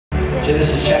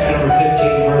Genesis chapter number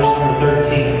 15, verse number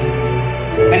 13.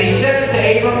 And he said unto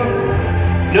Abram,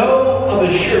 know of a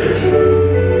surety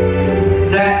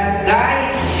that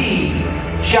thy seed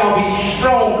shall be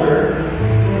stronger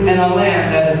in a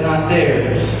land that is not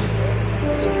theirs,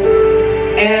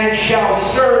 and shall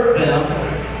serve them,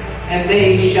 and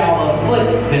they shall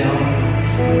afflict them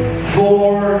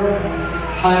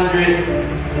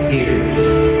 400 years.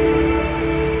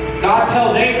 God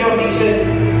tells Abram, he said,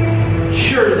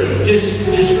 surely,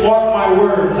 just mark my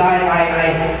words.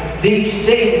 These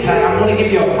things, I'm going to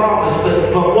give you a promise,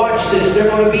 but watch this. They're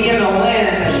going to be in a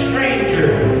land, a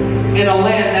stranger, in a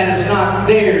land that is not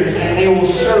theirs, and they will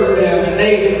serve them, and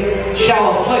they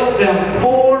shall afflict them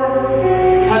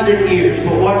 400 years.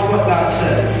 But watch what God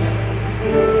says.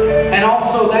 And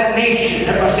also that nation,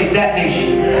 everybody say that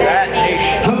nation. That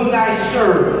nation. Whom I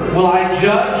serve will I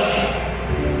judge.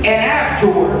 And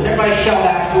afterwards, everybody shout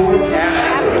afterwards.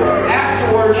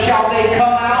 Afterwards shall they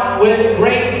come out with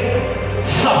great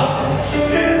substance.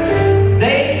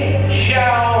 They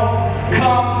shall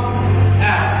come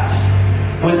out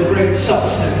with great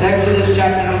substance. Exodus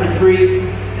chapter number 3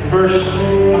 and verse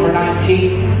number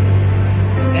 19.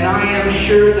 And I am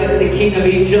sure that the king of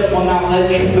Egypt will not let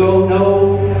you go,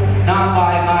 no, not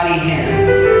by mighty hand.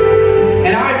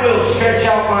 And I will stretch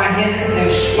out my hand and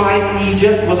smite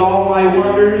Egypt with all my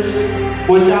wonders,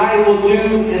 which I will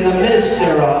do in the midst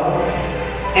thereof.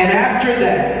 And after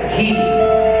that, he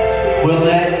will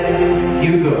let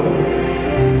you go.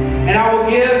 And I will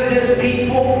give this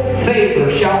people favor,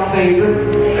 shout favor,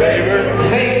 favor,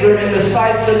 favor in the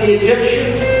sights of the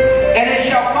Egyptians. And it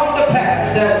shall come to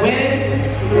pass that when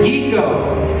ye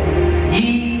go,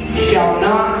 ye shall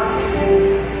not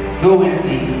go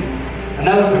empty.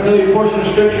 Another familiar portion of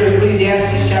Scripture,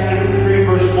 Ecclesiastes chapter 3,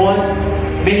 verse 1.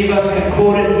 Many of us can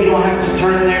quote it. We don't have to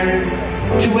turn there.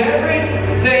 To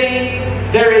everything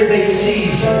there is a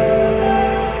season,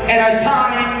 and a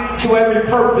time to every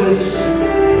purpose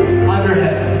under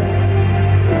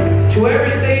heaven. To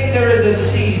everything there is a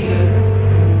season,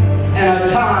 and a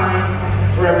time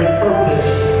for every purpose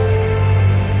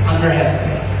under heaven.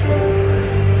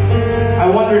 I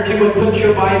wonder if you would put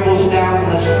your Bibles down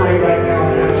and let's pray right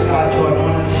now and ask God to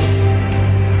anoint us.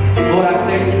 Lord, I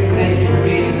thank you for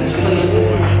being in this place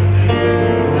today.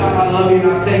 God, I love you and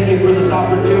I thank you for this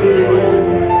opportunity, Lord.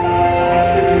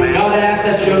 God, I ask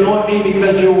that you anoint me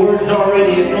because your word's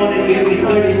already anointed me. Every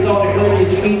clarity thought and clarity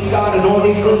speech, God, anoint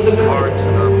these lips of hearts.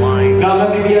 God,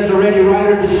 let me be as a ready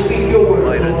writer to speak your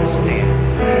word.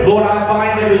 Lord, I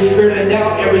bind every spirit of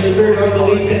doubt, every spirit of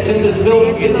unbelief that's in this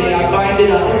building today. I bind it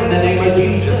up in the name of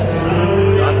Jesus.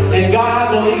 And God,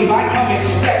 I believe, I come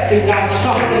expecting, God,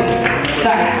 something to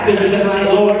happen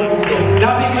tonight, Lord.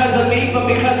 Not because of me, but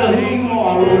because of who you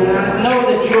are, Lord. And I know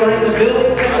that you are in the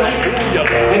building tonight.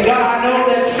 And God, I know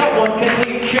that someone can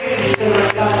leave changed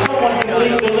tonight. God, someone can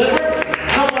leave delivered.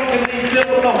 Someone can leave filled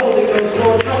with the Holy Ghost,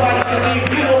 Lord. Somebody can leave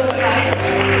filled tonight.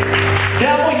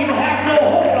 Devil, you have no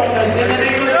hold on us. In the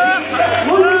name of Jesus,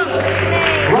 loose us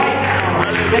right now.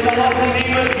 In the lovely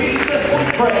name of Jesus, we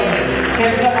pray.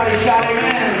 Can somebody shout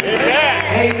amen?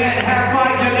 Amen. Amen. Have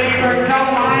five your neighbor and tell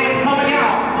them, I am coming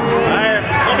out. I am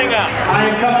coming out. I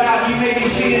am coming out. You may be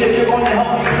seated if you're going to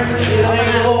help me preach in the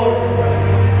name of the Lord.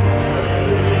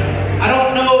 I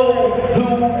don't know who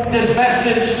this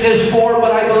message is for,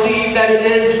 but I believe that it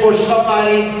is for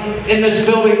somebody in this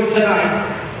building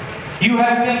tonight. You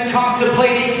have been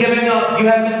contemplating giving up. You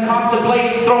have been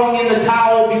contemplating throwing in the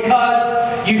towel because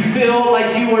you feel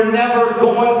like you are never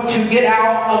going to get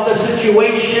out of the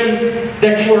situation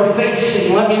that you are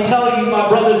facing. Let me tell you, my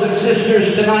brothers and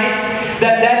sisters, tonight,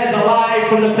 that is a lie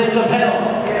from the pits of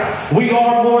hell. We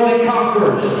are more than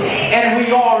conquerors, and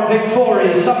we are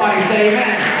victorious. Somebody say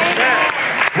amen.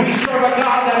 We serve a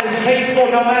God that is faithful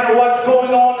no matter what's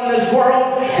going on in this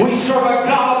world. We serve a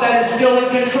God that is still in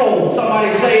control.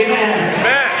 Somebody say amen.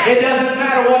 It doesn't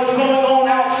matter what's going on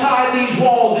outside these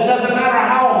walls. It doesn't matter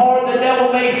how hard the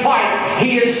devil may fight.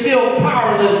 He is still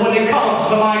powerless when it comes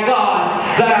to my God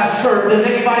that I serve. Does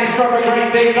anybody serve a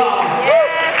great big God?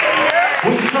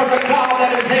 We serve a God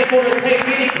that is able to take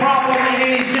any problem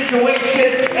in any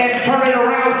situation and turn it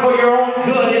around for your own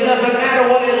good. It doesn't matter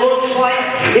what it looks like.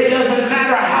 It doesn't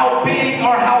matter how big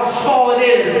or how small it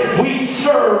is. We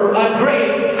serve a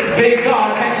great big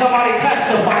God. Can somebody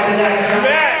testify to that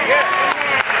tonight?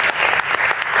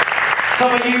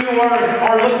 Some of you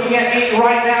are looking at me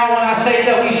right now when I say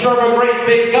that we serve a great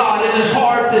big God. It is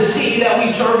hard to see that we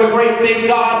serve a great big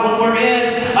God when we're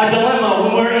in a dilemma,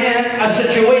 when we're in a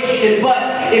situation.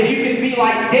 But if you can be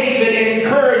like David and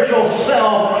encourage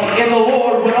yourself in the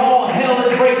Lord when all hell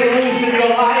is breaking loose in your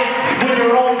life, when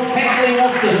your own family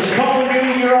wants to stone you,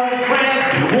 your own friends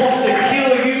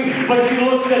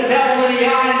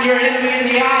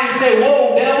say,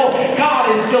 whoa, devil,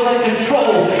 God is still in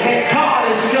control. And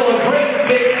God is still a great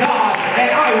big God.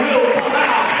 And I will come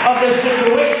out of the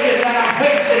situation that I'm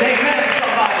facing. Amen,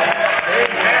 somebody.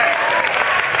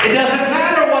 Amen. It doesn't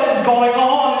matter what is going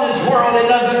on in this world. It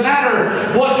doesn't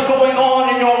matter what's going on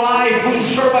in your life. We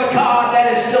serve a God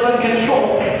that is still in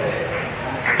control.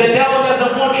 The devil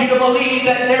doesn't want you to believe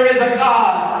that there is a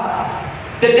God.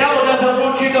 The devil doesn't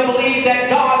want you to believe that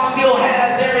God still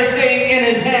has everything in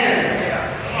his hands.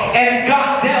 And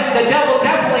the devil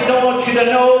definitely don't want you to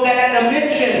know that at a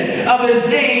mention of his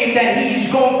name that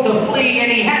he's going to flee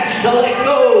and he has to let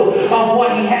go of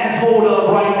what he has hold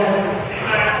of right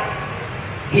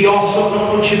now. He also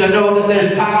don't want you to know that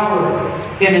there's power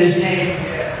in his name.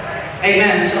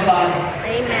 Amen, somebody.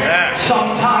 Amen.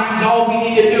 Sometimes all we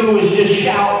need to do is just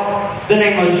shout the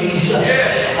name of Jesus.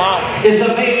 It's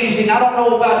amazing. I don't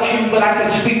know about you, but I can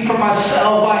speak for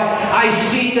myself. I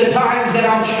see the times that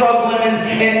I'm struggling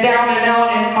and down and out,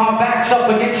 and my back's up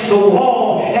against the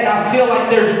wall, and I feel like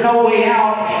there's no way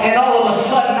out. And all of a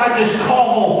sudden, I just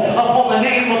call upon the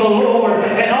name of the Lord,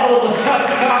 and all of a sudden,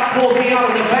 God pulls me out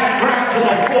of the background to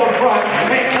the forefront,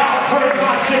 and God turns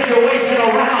my situation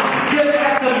around just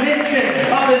at the mention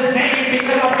of his name,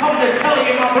 because I've come to tell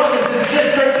you, my brothers and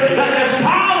sisters, that there's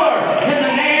power in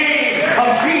the name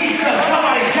of Jesus.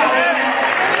 Somebody shout amen.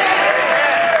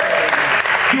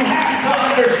 You have to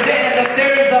understand that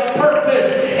there is a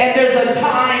purpose and there's a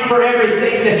time for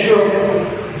everything that you're doing.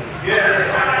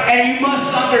 And you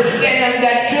must understand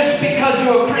that just because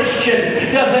you're a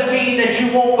Christian doesn't mean that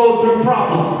you won't go through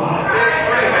problems.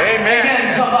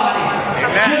 Amen, somebody.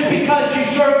 Amen. Just because you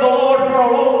serve the Lord for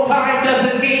a long time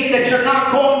doesn't mean that you're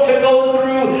not going to go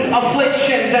through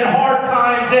afflictions and hard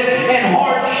times and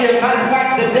hardship. Matter of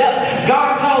fact,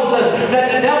 God tells us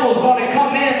that the devil's going to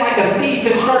come in like a thief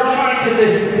and start trying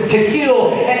to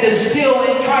kill and to steal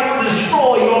and try to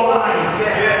destroy your life.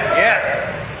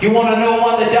 Yes. You want to know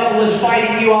why the devil is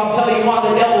fighting you? I'll tell you why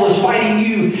the devil is fighting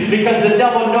you. Because the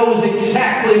devil knows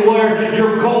exactly where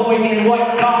you're going and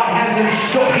what God has in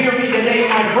store. Hear me today,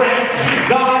 my friend.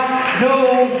 God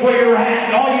knows where you're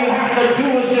at. All you have to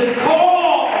do is just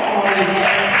call on his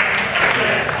name.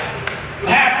 You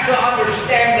have to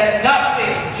understand that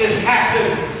nothing just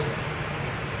happens.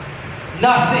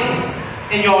 Nothing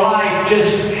in your life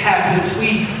just happens.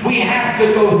 We have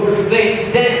to go through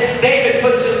things. David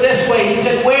puts it this way. He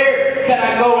said, where can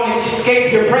I go and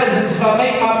escape your presence? If I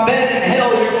make my bed in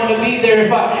hell, you're going to be there.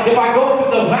 If I go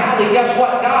through the valley, guess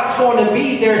what? God's going to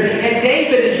be there. And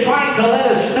David is trying to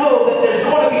let us know that there's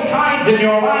going to be times in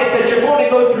your life that you're going to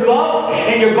go through ups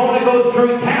and you're going to go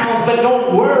through downs. But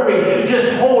don't worry.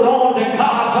 Just hold on to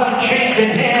God's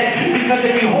unchanging hand. Because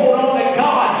if you hold on to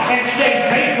God and stay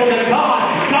faithful to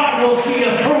God, God will see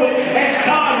you through it, and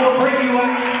God will bring you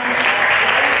out.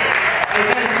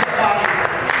 Amen, somebody.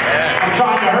 I'm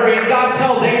trying to hurry. And God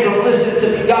tells Abram, listen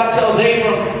to me. God tells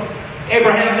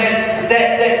Abraham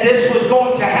that this was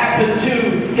going to happen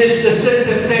to his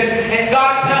descendants, and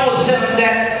God tells him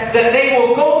that they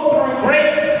will go through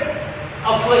great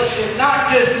affliction, not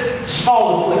just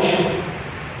small affliction.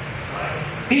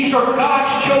 These are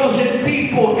God's chosen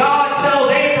people. God tells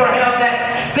Abraham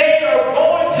that they are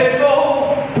going to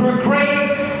go through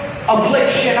great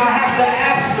affliction. I have to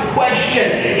ask the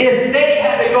question, if they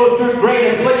had to go through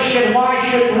great affliction, why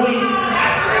shouldn't we?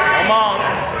 Come on.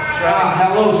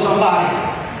 Hello, somebody.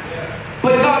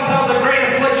 But God tells a great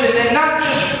affliction, and not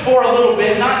just for a little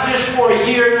bit, not just for a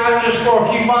year, not just for a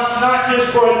few months, not just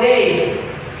for a day.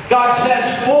 God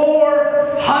says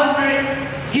 400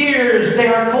 years they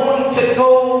are going to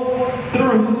go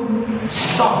through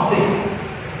something.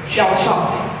 Shout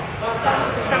something.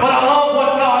 But I love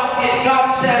what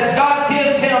God says. God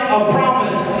gives him a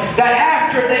promise that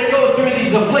after they go through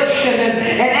these afflictions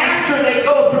and after they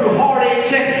go through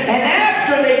heartaches and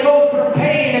after they go through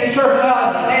pain and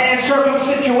certain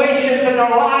situations in their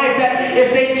life, that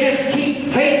if they just keep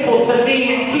faithful to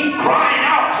me and keep crying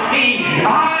out to me,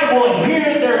 I will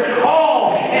hear their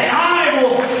call and I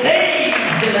will save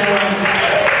them.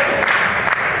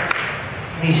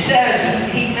 He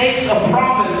says, he makes a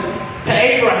promise to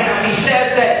Abraham. He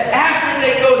says that after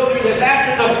they go through this,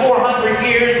 after the 400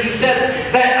 years, he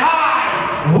says that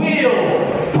I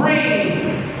will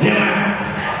bring them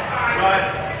out.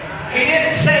 He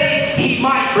didn't say he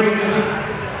might bring them out.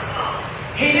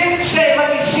 He didn't say,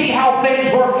 let me see how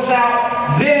things works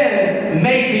out, then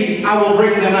maybe I will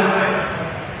bring them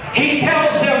out. He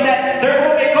tells them that they're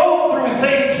going to go through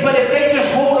things, but if they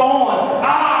just hold on,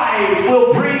 I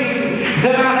will bring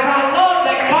them out. And I love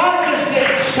that God just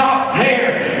didn't stop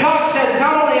there. God says,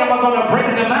 not only am I going to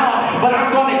bring them out, but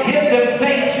I'm going to give them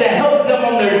things to help them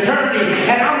on their journey.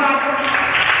 And I'm not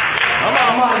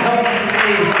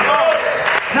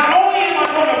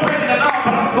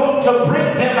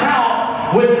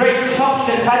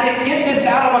promises. I didn't get this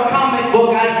out of a comic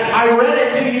book. I read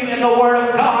it to you in the Word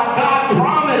of God. God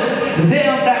promised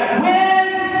them that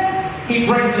when He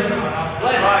brings them out,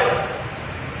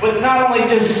 with not only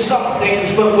just some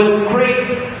things, but with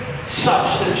great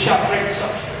substance. Shout great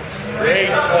substance.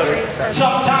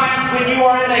 Sometimes when you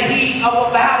are in the heat of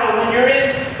a battle, when you're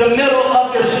in the middle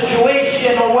of your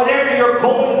situation or whatever you're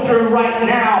going through right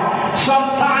now,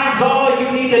 sometimes all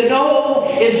you need to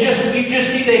know is you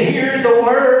just need to hear the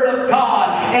Word of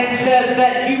God, and it says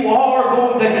that you are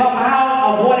going to come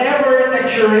out of whatever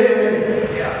that you're in.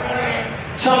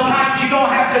 Sometimes you don't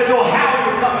have to know how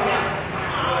you're coming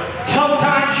out.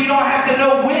 Sometimes you don't have to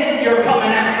know when you're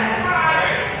coming out.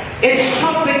 It's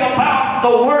something about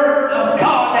the Word of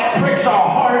God that pricks our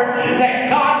heart, that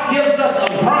God gives us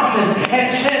a promise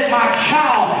and said, my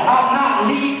child,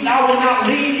 I will not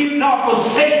leave you nor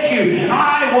forsake you.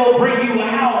 I will bring you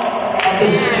out of the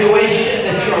situation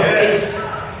that you're facing.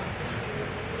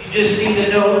 You just need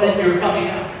to know that you're coming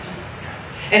out.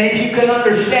 And if you can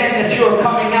understand that you're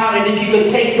coming out, and if you can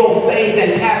take your faith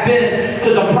and tap in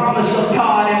to the promise of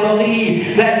God and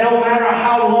believe that no matter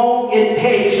how long it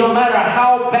takes, no matter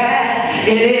how bad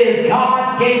it is,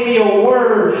 God gave me a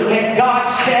word, and God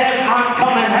says I'm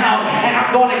coming out, and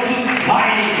I'm going to keep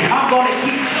fighting. I'm going to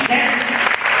keep standing.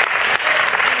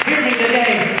 Hear me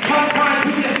today. Sometimes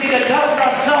we just need to dust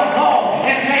ourselves off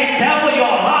and say, devil, you're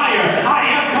a liar. I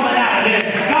am coming out of this.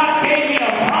 God gave me a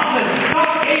promise.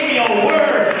 God gave me a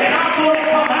word, and I'm going to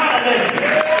come out of this.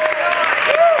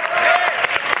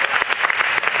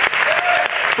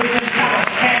 We just got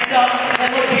to stand up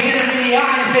and look the enemy in the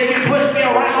eye and say, you pushed me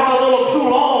around a little too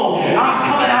long. I'm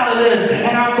coming out of this,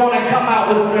 and I'm going to come out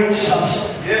with great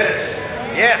substance. Yes.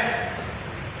 Yes.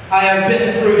 I have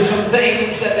been through some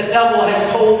things that the devil has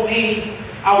told me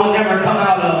I would never come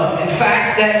out of. In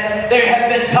fact, that there have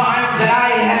been times that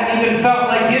I have even felt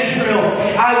like Israel.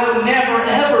 I would never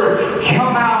ever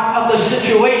come out of the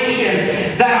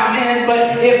situation that I'm in.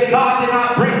 But if God did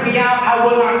not bring me out, I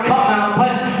would not come out.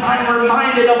 But I'm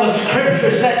reminded of a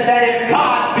scripture said that if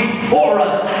God be for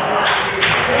us,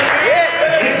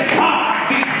 if God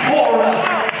be for us,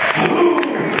 who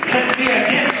can be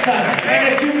against us?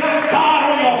 And if you got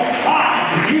God on your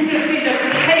side, you just need to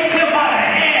take him by the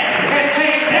hand and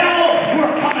say, devil,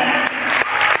 we're coming out.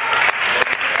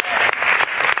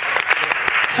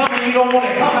 Some of you don't want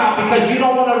to come out because you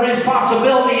don't want a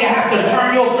responsibility. You have to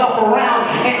turn yourself around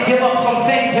and give up some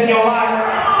things in your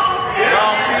life.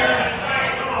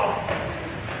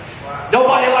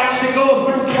 Nobody likes to go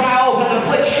through trials and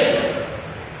affliction.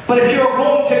 But if you're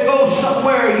going to go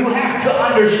somewhere, you have to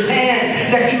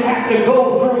understand that you have to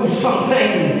go through some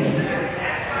things.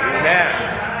 Amen.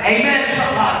 Amen,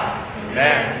 somebody.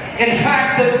 Amen. In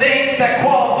fact, the things that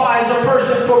qualifies a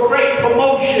person for great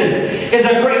promotion is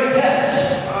a great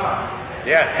test.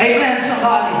 Yes. Amen,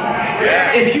 somebody.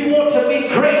 Yeah. If you want to be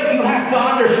great, you have to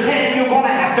understand you're going to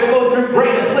have to go through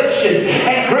great affliction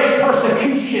and great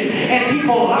persecution and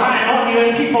people lying on you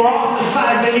and people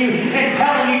ostracizing you and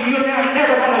telling you you're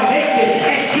never going to make it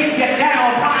and kick you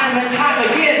down time and time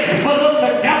again. But look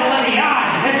the devil in the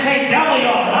eye and say, devil, you're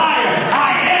a liar.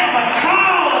 I am a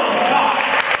child of God.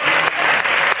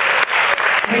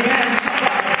 Amen,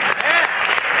 somebody.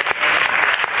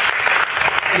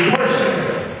 A person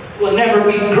will never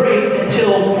be great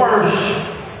until first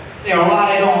they are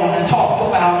lied on and talked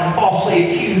about and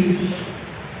falsely accused.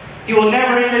 You will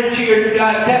never enter into your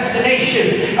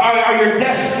destination or your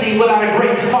destiny without a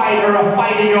great fight or a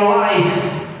fight in your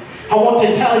life. I want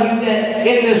to tell you that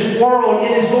in this world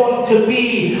it is going to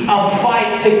be a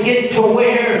fight to get to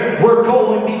where we're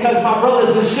going, because my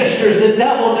brothers and sisters, the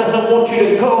devil doesn't want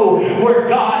you to go where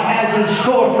God has in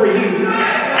store for you.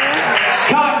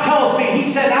 God tells me,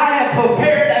 he said, I have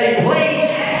prepared a place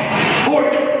for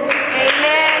you.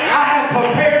 Amen. I have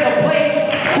prepared a place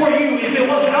for you. If it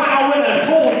was not, I would have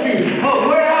told you. But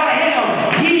where I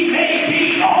am, he may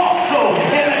be also.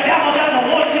 And the devil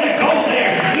doesn't want you to go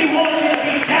there. He wants you to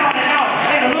be down and out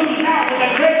and lose out with the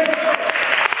greatest.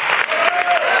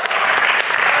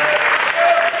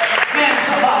 Man,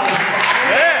 somebody.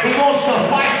 He wants to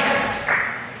fight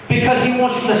because he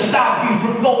wants to stop you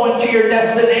from going to your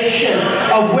destination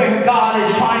of where God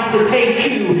is trying to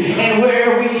take you and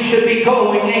where we should be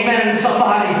going. Amen,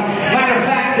 somebody. Matter of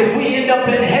fact, if we end up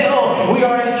in hell, we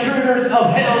are intruders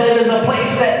of hell. It is a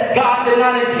place that God did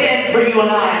not intend for you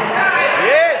and I.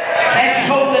 Yes. And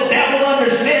so the devil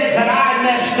understands that I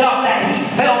messed up, that he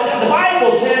felt. And the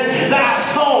Bible says that I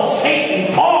saw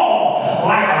Satan fall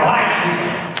like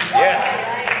lightning. Yes.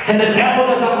 And the devil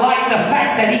doesn't like the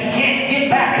fact that he can't get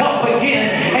back up again.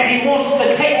 And he wants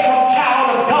to take some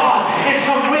child of God and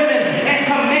some women and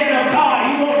some men of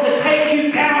God. He wants to take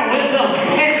you down.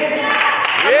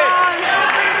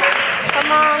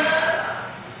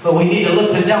 But we need to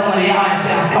look the devil in the eye and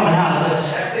say, I'm coming out of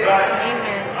this.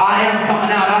 I am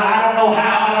coming out. I don't know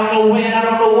how, I don't know when, I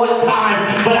don't know what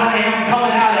time, but I am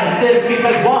coming out of this.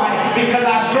 Because why? Because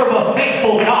I serve a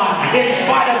faithful God. In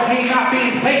spite of me not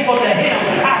being faithful to Him,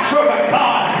 I serve a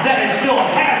God that still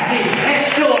has me and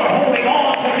still are holding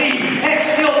on to me and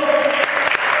still,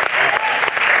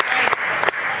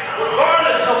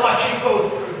 regardless of what you go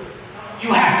through, you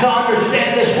have to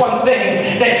understand this one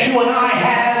thing, that you and I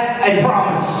have a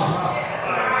promise.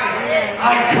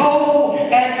 I go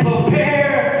and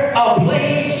prepare a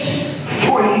place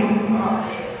for you.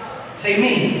 Say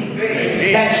me.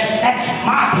 That's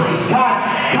my place.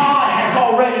 God has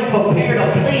already prepared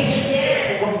a place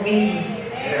for me.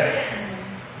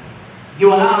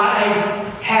 You and I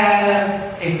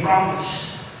have a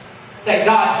promise. That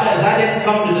God says, I didn't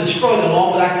come to destroy the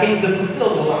law, but I came to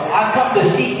fulfill the law. I've come to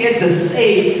seek and to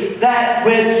save that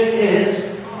which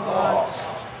is lost.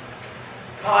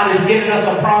 God has given us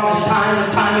a promise time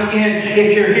and time again.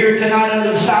 If you're here tonight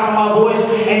under the sound of my voice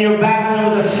and you're battling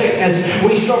with a sickness,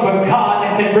 we serve a God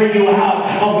that can bring you out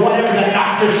of whatever the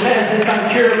doctor says is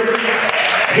uncurable.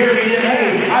 Hear me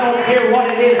today. I don't care what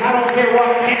it is. I don't care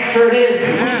what cancer it is.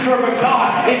 We serve a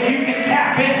God. If you can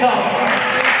tap into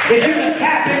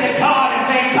God and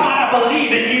say, God, I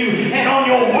believe in you and on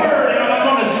your word, and I'm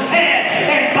going to stand,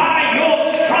 and by your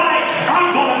stripe,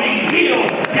 I'm going to be healed.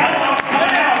 Devil, I'm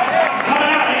coming out. I'm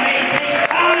coming out. It may take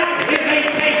time. It may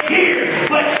take years.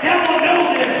 But devil,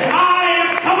 know this. I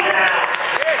am coming out.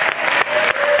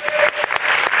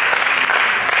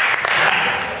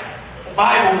 The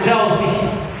Bible tells me,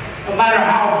 no matter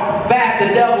how bad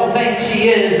the devil thinks he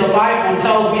is, the Bible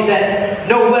tells me that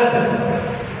no weapon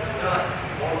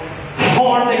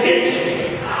formed against me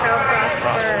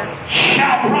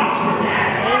shall prosper.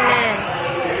 Amen.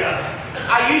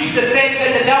 I used to think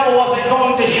that the devil wasn't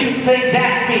going to shoot things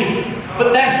at me,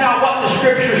 but that's not what the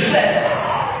scripture says.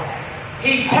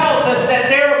 He tells us that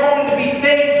there are going to be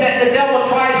things that the devil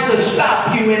tries to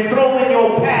stop you and throw in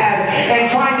your path and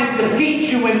trying to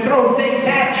defeat you and throw things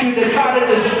at you to try to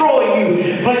destroy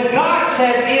you. But God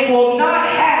says it will not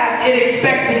have an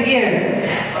expected end.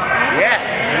 Yes.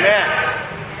 Amen.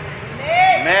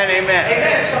 Amen, amen.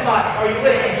 Amen, somebody. Are you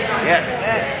with me tonight?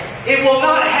 Yes. It will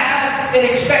not have an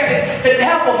expected. The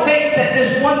devil thinks that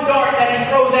this one dart that he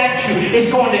throws at you is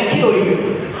going to kill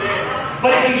you.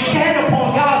 But if you stand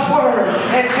upon God's word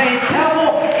and say,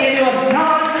 devil, it is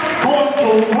not going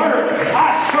to work. I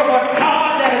serve a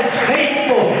God that is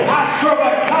faithful. I serve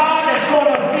a God that's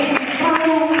going to see me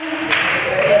through.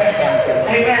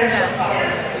 Amen, somebody.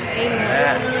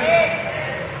 Amen.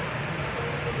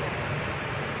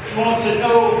 You want to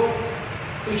know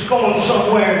who's going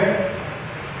somewhere?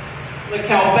 Look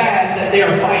how bad that they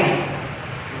are fighting.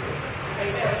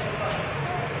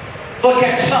 Look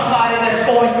at somebody that's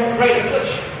going through great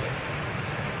affliction,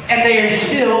 and they are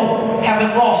still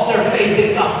haven't lost their faith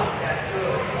in God.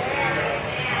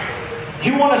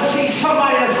 You want to see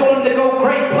somebody that's going to go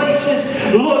great places?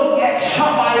 Look at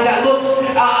somebody that looks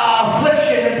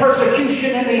affliction and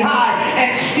persecution in the eye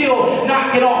and still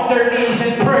not get off their knees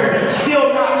in prayer,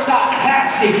 still not stop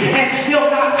fasting, and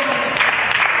still not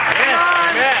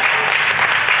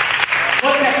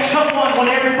look at someone when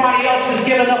everybody else is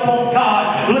giving up on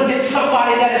God. Look at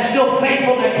somebody that is still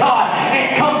faithful to God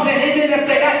and comes in, even if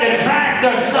they have to drag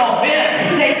themselves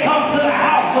in, they come to the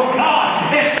house of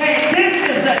God and say,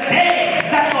 this is the day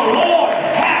that the Lord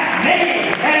has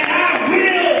made, and I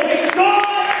will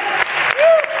rejoice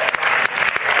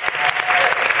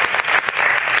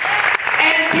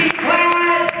and be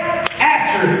glad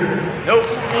after. Nope.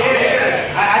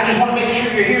 I just want to make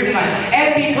sure you're here tonight.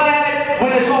 And be glad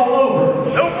when it's all over.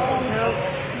 Nope.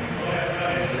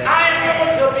 I'm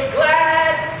going to be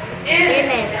glad in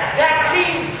it. That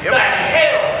means the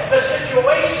hell, the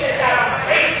situation that I'm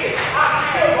facing, I'm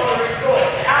still going to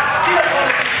rejoice. I'm still going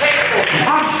to be faithful.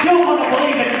 I'm still going to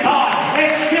believe in God and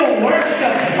still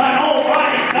worship an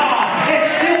almighty God and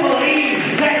still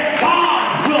believe that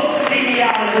God will see me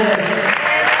out of this.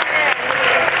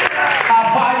 High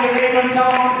five your neighbor and tell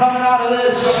them I'm coming out of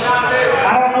this.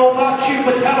 I don't know about you,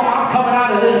 but tell them I'm coming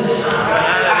out of this.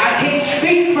 I can't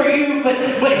speak for you,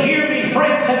 but hear me,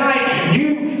 friend, tonight.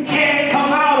 You can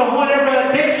come out of whatever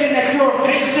addiction that you're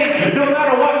facing, no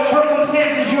matter what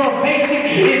circumstances you're facing.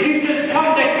 If you just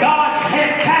come to God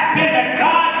and tap into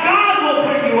God, God will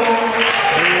bring you out.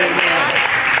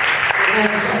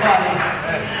 Amen, somebody.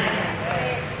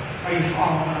 Are you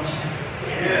following what I'm saying?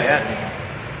 Yes.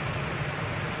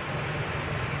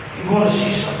 You want to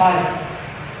see somebody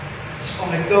that's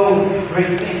going to go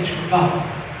great things for God.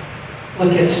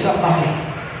 Look at somebody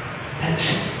that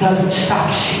doesn't stop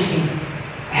seeking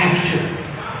after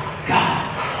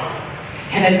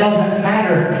And it doesn't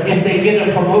matter if they get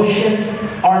a promotion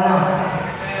or not.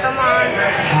 Come on.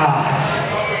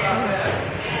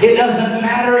 It doesn't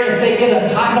matter if they get a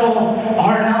title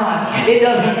or not. It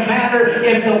doesn't matter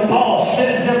if the boss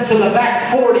sends them to the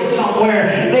back 40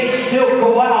 somewhere. They still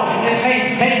go out and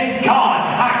say, thank God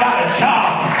I got a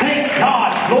job. Thank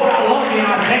God, Lord, I love you. And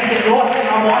I thank you, Lord,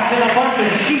 I'm watching a bunch of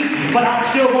sheep, but I'm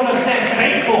still going to stay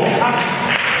faithful.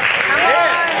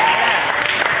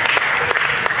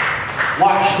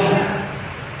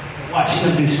 Watch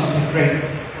them do something great.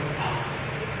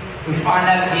 We find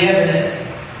that to be evident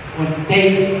when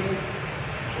David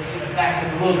was in the back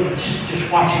of the wilderness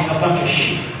just watching a bunch of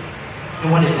sheep.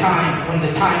 And when the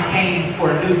time came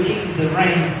for a new king to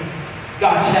reign,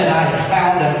 God said, I have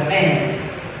found a man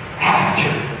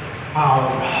after my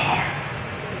own heart.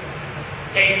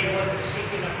 David wasn't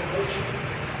seeking a promotion.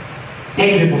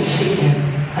 David was seeking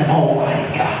an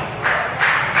almighty God.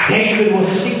 David was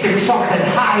seeking something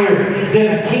higher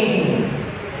than a king.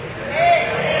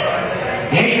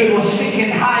 David was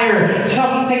seeking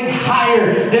something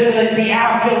higher than the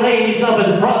accolades of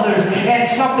his brothers, and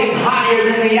something higher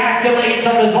than the accolades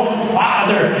of his own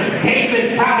father.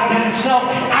 David found himself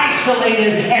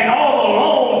isolated and all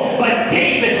alone, but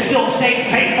David still stayed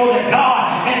faithful to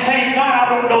God and saying, God, I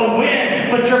don't know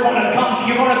when, but you're going to come,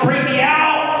 you're going to bring me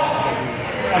out.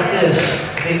 Like this.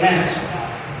 Amen.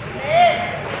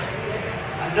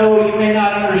 I know you may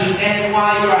not understand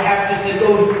why you're having to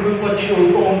go through what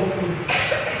you're going through.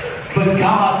 But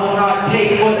God will not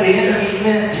take what the enemy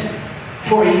meant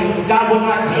for you. God will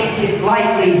not take it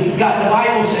lightly. The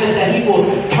Bible says that He will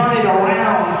turn it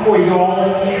around for your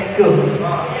own good.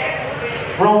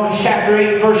 Romans chapter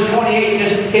 8, verse 28,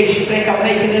 just in case you think I'm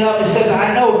making it up, it says,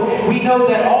 we know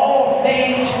that all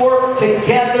things work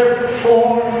together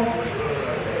for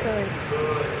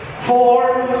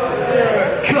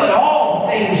good. All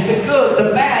things, the good,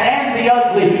 the bad, and the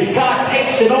ugly. God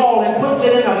takes it all and puts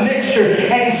it in a mixture,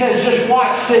 and He says, just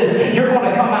watch this. You're going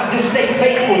to come out. Just stay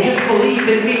faithful. Just believe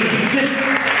in me.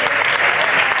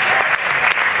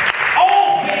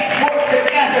 All things work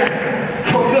together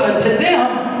for good to them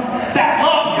that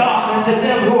love God and to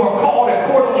them who are called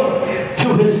accordingly to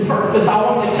His purpose. I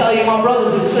want to tell you, my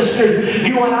brothers and sisters,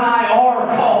 you and I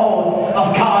are called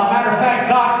of God. Matter of fact,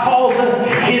 God calls us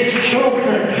His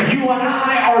children. You and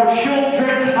I are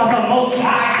children of the Most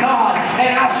High God.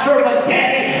 And I serve a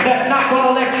daddy that's not going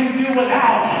to let you do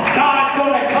without. God's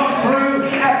going to come through.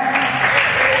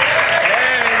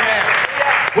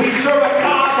 We serve a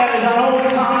God that is an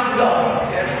on-time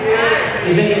God.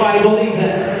 Does anybody believe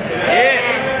that?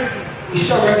 Yes. We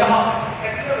serve a God.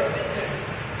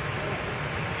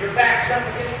 Your back's up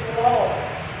against the wall,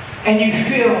 and you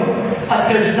feel like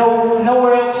there's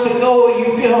nowhere else to go.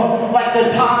 You feel like the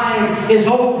time is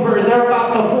over. They're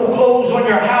about to foreclose on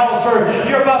your house, or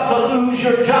you're about to lose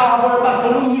your job, or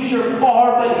about to lose your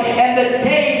car. And the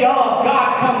day of,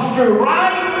 God comes through,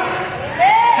 right?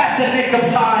 At the nick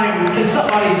of time. Can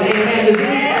somebody say amen?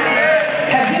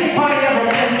 Has anybody ever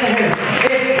been there?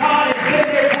 If God has been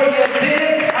there for you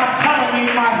then, I'm telling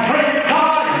you, my friend,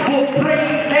 God will bring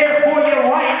it there for you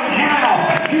right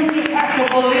now. You just have to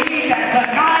believe that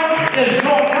tonight is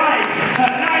your night.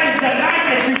 Tonight is the night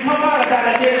that you come out of that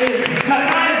addiction.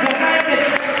 Tonight is the night that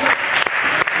you...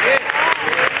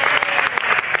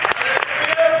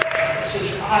 This is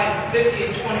 5, 50,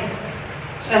 and 20.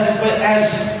 It says, but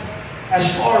as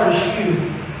far as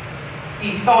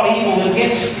ye thought evil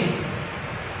against me,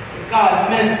 God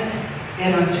meant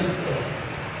it unto good,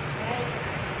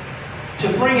 to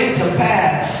bring it to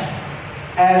pass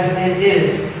as it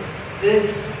is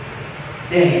this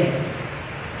day,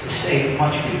 to save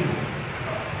much people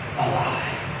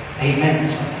alive. Amen.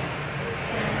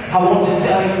 I want to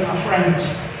tell you, my friends,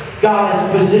 God is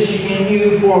positioning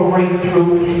you for a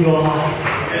breakthrough in your life.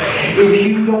 If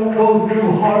you don't go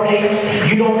through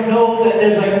heartaches, you don't know that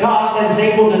there's a God that's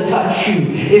able to touch you.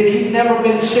 If you've never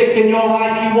been sick in your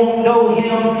life, you won't know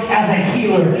Him as a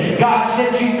healer. God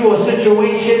sent you through a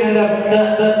situation, and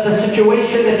the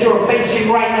situation that you're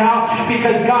facing right now,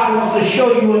 because God wants to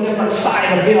show you a different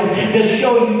side of Him, to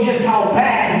show you just how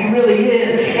bad He really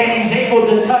is, and He's able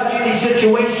to touch any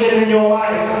situation in your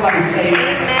life. Somebody say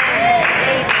amen.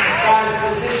 God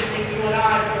is positioning you and I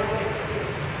for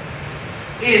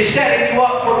greatness. He is setting you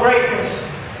up for greatness.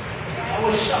 I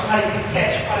wish somebody could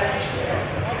catch what I just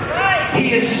said.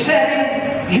 He is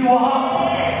setting you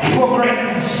up for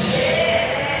greatness.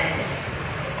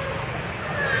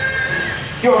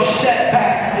 Your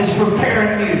setback is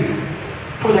preparing you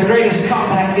for the greatest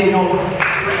comeback in your life.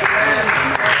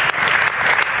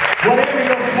 Whatever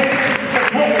you're facing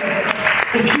today,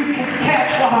 if you can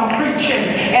catch what I'm preaching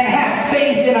and have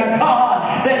faith in a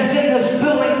God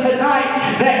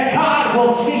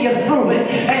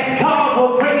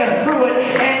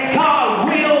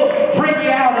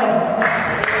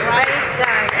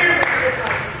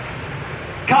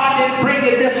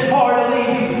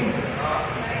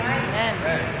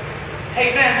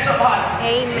Amen, somebody.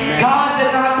 Amen. God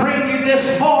did not bring you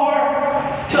this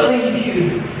far to leave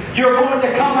you. You're going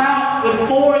to come out with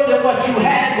more than what you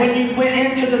had when you went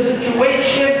into the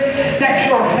situation that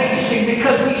you're facing,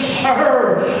 because we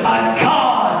serve a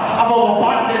God of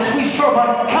abundance. We serve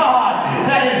a God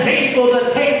that is able to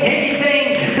take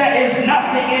anything that is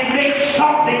nothing and make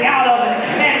something out of it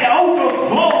and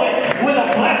overflow it with a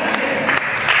blessing.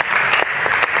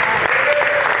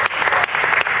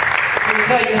 Let me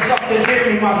tell you something,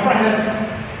 hear me, my friend.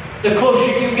 The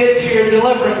closer you get to your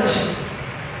deliverance,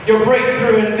 your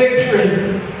breakthrough and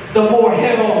victory, the more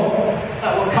hell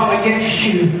that will come against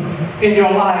you in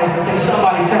your life. Can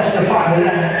somebody testify to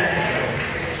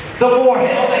that? The more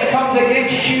hell that comes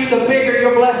against you, the bigger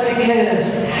your blessing is.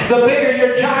 The bigger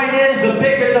your giant is, the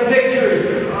bigger the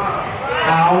victory.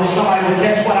 I wish somebody would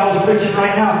catch what I was preaching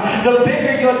right now. The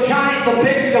bigger your giant, the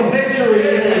bigger your victory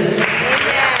is.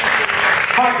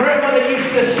 My grandmother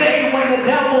used to say, when the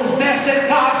devil's messing,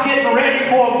 God's getting ready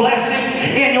for a blessing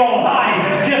in your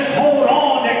life. Just hold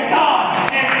on to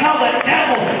God and tell the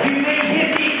devil, you may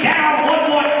hit me down one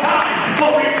more time,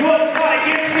 but rejoice not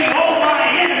against me, all my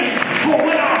enemies. For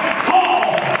when I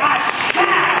fall, I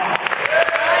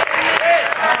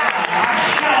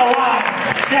shall arise.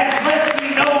 That lets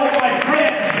me know, my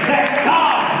friend, that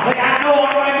God, like I know I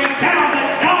might be down,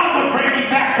 that God would bring me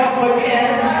back up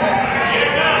again.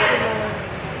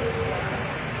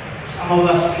 Some of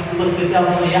us need to look the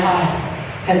devil in the eye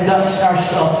and dust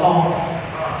ourselves off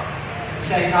and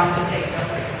say, not today.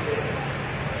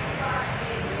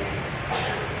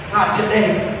 Not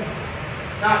today.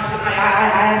 Not tonight.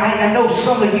 I know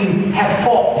some of you have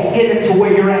fought to get into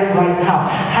where you're at right now.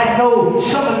 I know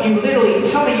some of you literally,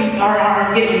 some of you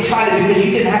are getting excited because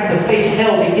you didn't have to face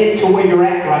hell to get to where you're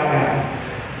at right now.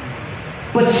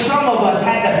 But some of us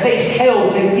had to face hell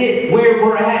to get where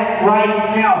we're at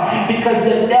right now, because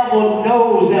the devil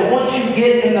knows that once you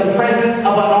get in the presence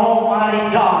of an almighty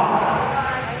God,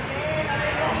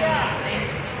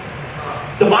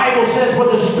 the Bible says where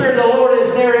the Spirit of the Lord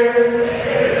is,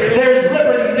 there's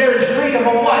liberty, there's freedom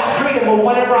of what? Freedom of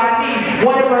whatever I need,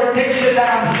 whatever addiction that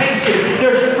I'm facing,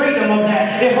 there's freedom of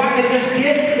that. If I can just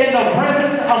get in the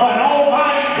presence of an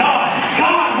almighty God,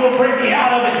 God will bring me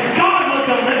out of it. God will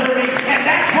deliver me. And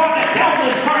that's why the devil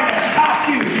is trying to stop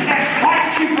you and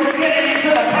fight you from getting into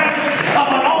the presence of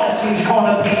an blessing is going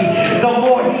to be. The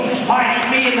more he's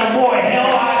fighting me and the more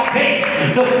hell I face,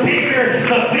 the bigger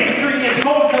the victory is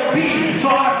going to be. So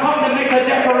I've come to make a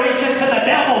declaration to the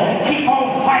devil. Keep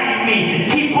on fighting me.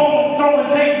 Keep on throwing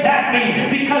things at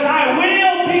me, because I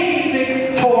will be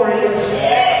victorious.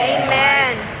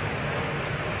 Amen.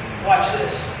 Watch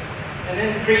this. An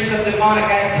increase of demonic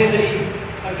activity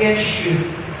against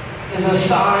you is a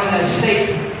sign that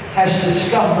Satan has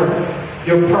discovered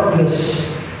your purpose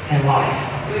in life.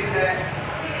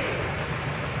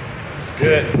 It's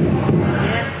good.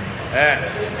 Yes.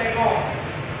 Yeah. This thing on.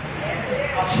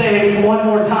 I'll say it one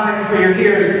more time for your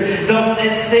hearing.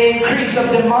 The increase of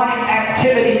demonic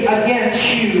activity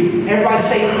against you, everybody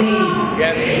say me,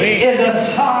 Against me, is a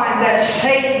sign that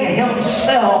Satan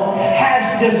himself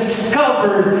has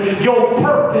discovered your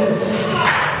purpose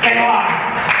in life.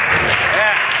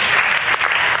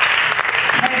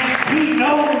 He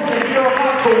knows that you're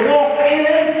about to walk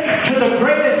into the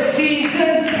greatest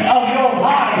season of your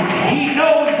life. He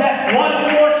knows that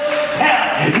one more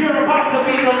step, you're about to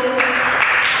be the...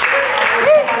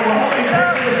 Somebody will help me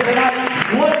fix this tonight.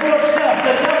 One more step.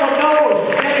 The devil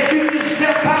knows that if you just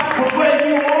step out from where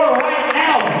you are right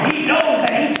now, he knows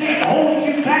that he can't hold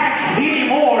you back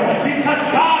anymore, because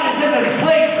God is in this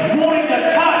place wanting to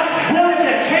touch, wanting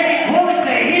to change, wanting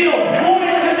to heal,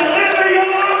 wanting to deliver your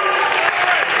life.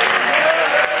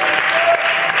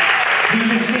 You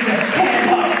just need to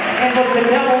stand up and look the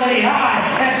devil in the eye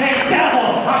and say, devil,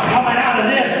 I'm coming out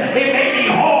of this. It may be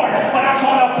hard, but I'm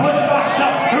going to push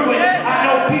myself through it. I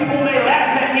know people may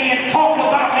laugh at me and talk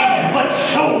about me, but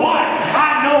so what?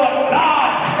 I know a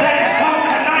God that has come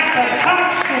tonight to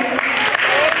touch me.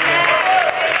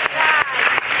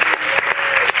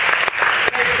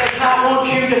 Satan does not want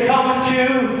you to come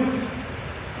into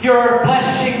your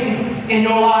blessing in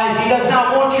your life. He does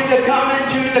not want you to come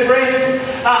into the greatest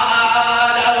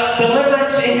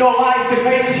deliverance in your life, the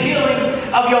greatest healing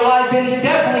of your life, and he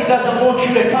definitely doesn't want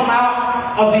you to come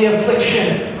out of the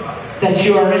affliction that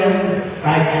you are in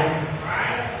right now.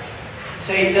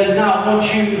 Satan does not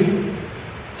want you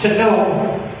to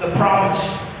know the promise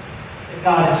that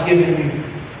God has given you.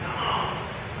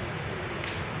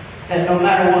 That no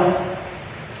matter what,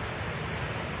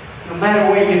 no matter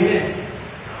where you've been,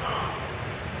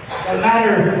 no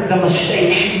matter the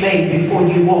mistakes you made before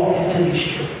you walked into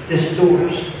this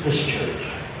church,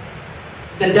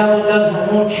 The devil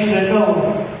doesn't want you to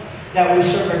know that we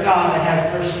serve a God that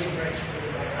has mercy and grace for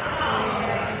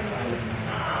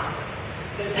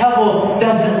you. The devil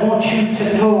doesn't want you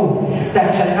to know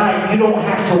that tonight you don't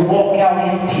have to walk out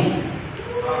empty.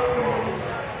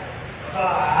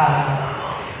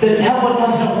 The devil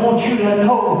doesn't want you to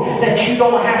know that you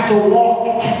don't have to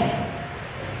walk.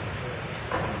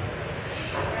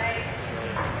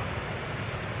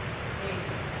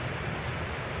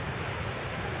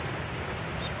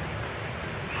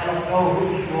 I don't know who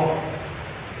you are,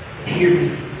 but hear me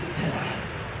tonight.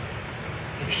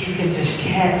 If you can just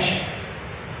catch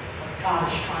what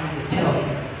God is trying to tell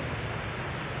you,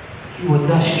 He will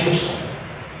dust your soul.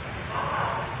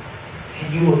 And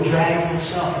you will drag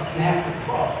yourself, if you have to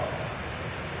crawl.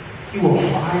 You will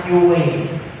find your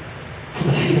way to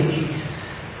the feet of Jesus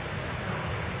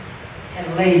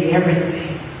and lay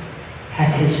everything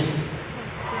at His feet.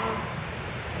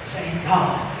 Saying,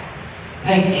 God,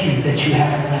 thank you that you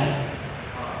haven't left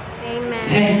me. Amen.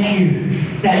 Thank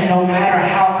you that no matter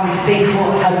how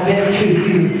unfaithful I've been to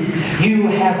you, you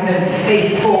have been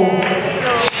faithful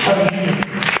to me.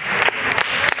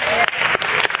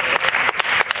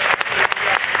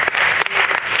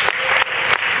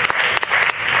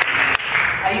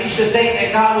 To think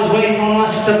that God was waiting on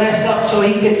us to mess up so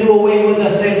He could do away with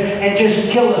us and just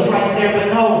kill us right there.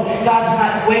 But no, God's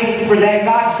not waiting for that.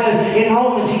 God says in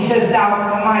Romans, He says,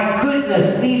 "Now my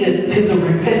goodness leadeth to the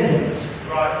repentance."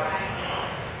 Right.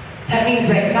 That means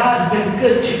that God's been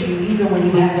good to you even when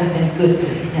you haven't been good to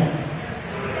Him.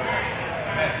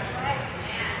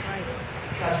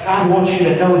 Because God wants you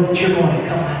to know that you're going to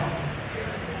come out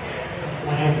of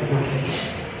whatever you're facing.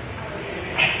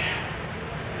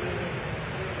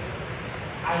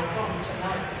 I come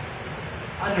tonight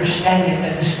understanding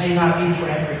that this may not be for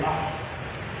everybody,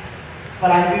 but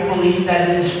I do believe that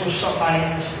it is for somebody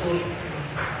in this building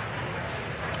tonight.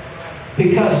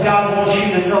 Because God wants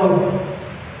you to know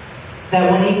that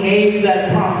when He gave you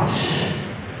that promise,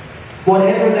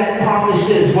 whatever that promise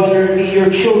is, whether it be your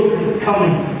children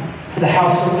coming to the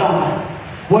house of God,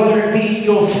 whether it be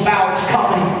your spouse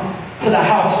coming to the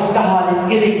house of God and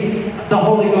getting the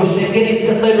Holy Ghost and getting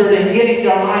delivered and getting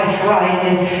their life right.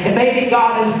 And maybe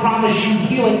God has promised you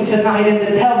healing tonight and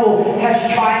the devil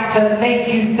has tried to make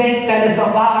you think that it's a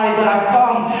lie. But I've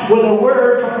come with a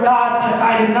word from God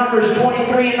tonight in Numbers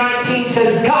 23:19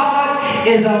 says, God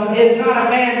is not a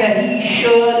man that He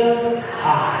should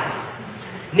lie,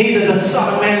 neither the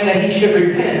Son of Man that He should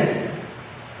repent.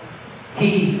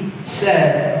 He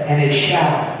said, and it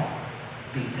shall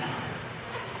be done.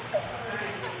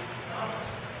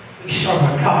 We serve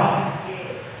a God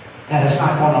that is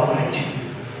not going to lie to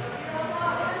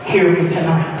you. Hear me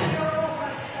tonight.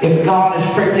 If God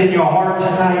has pricked in your heart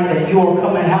tonight that you are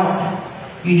coming out,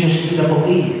 you just need to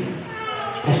believe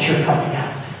that you're coming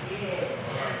out.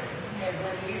 And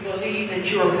when you believe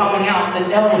that you are coming out, the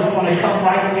devil's going to come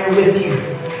right there with you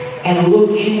and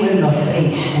look you in the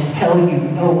face and tell you,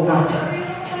 no, not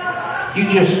tonight. You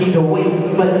just need to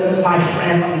wait. But my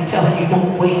friend, let me tell you,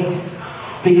 don't wait.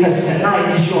 Because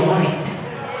tonight is your night.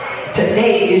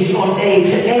 Today is your day.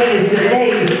 Today is the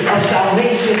day of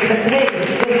salvation. Today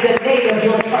is the day of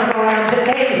your turnaround.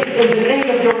 Today is the day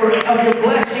of your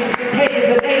blessings. Today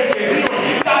is the day of your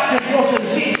healing. God just wants to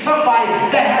see somebody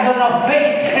that has enough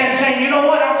faith and saying, you know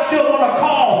what, I'm still going to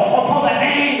call upon the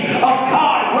name of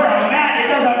God where I'm at. It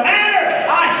doesn't matter.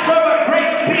 I serve a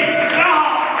great big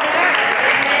God.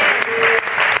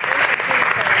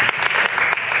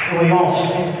 And we all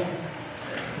stand.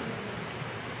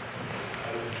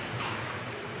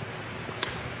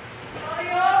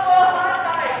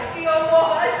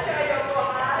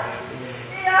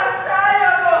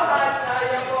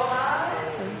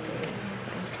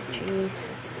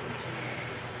 Jesus.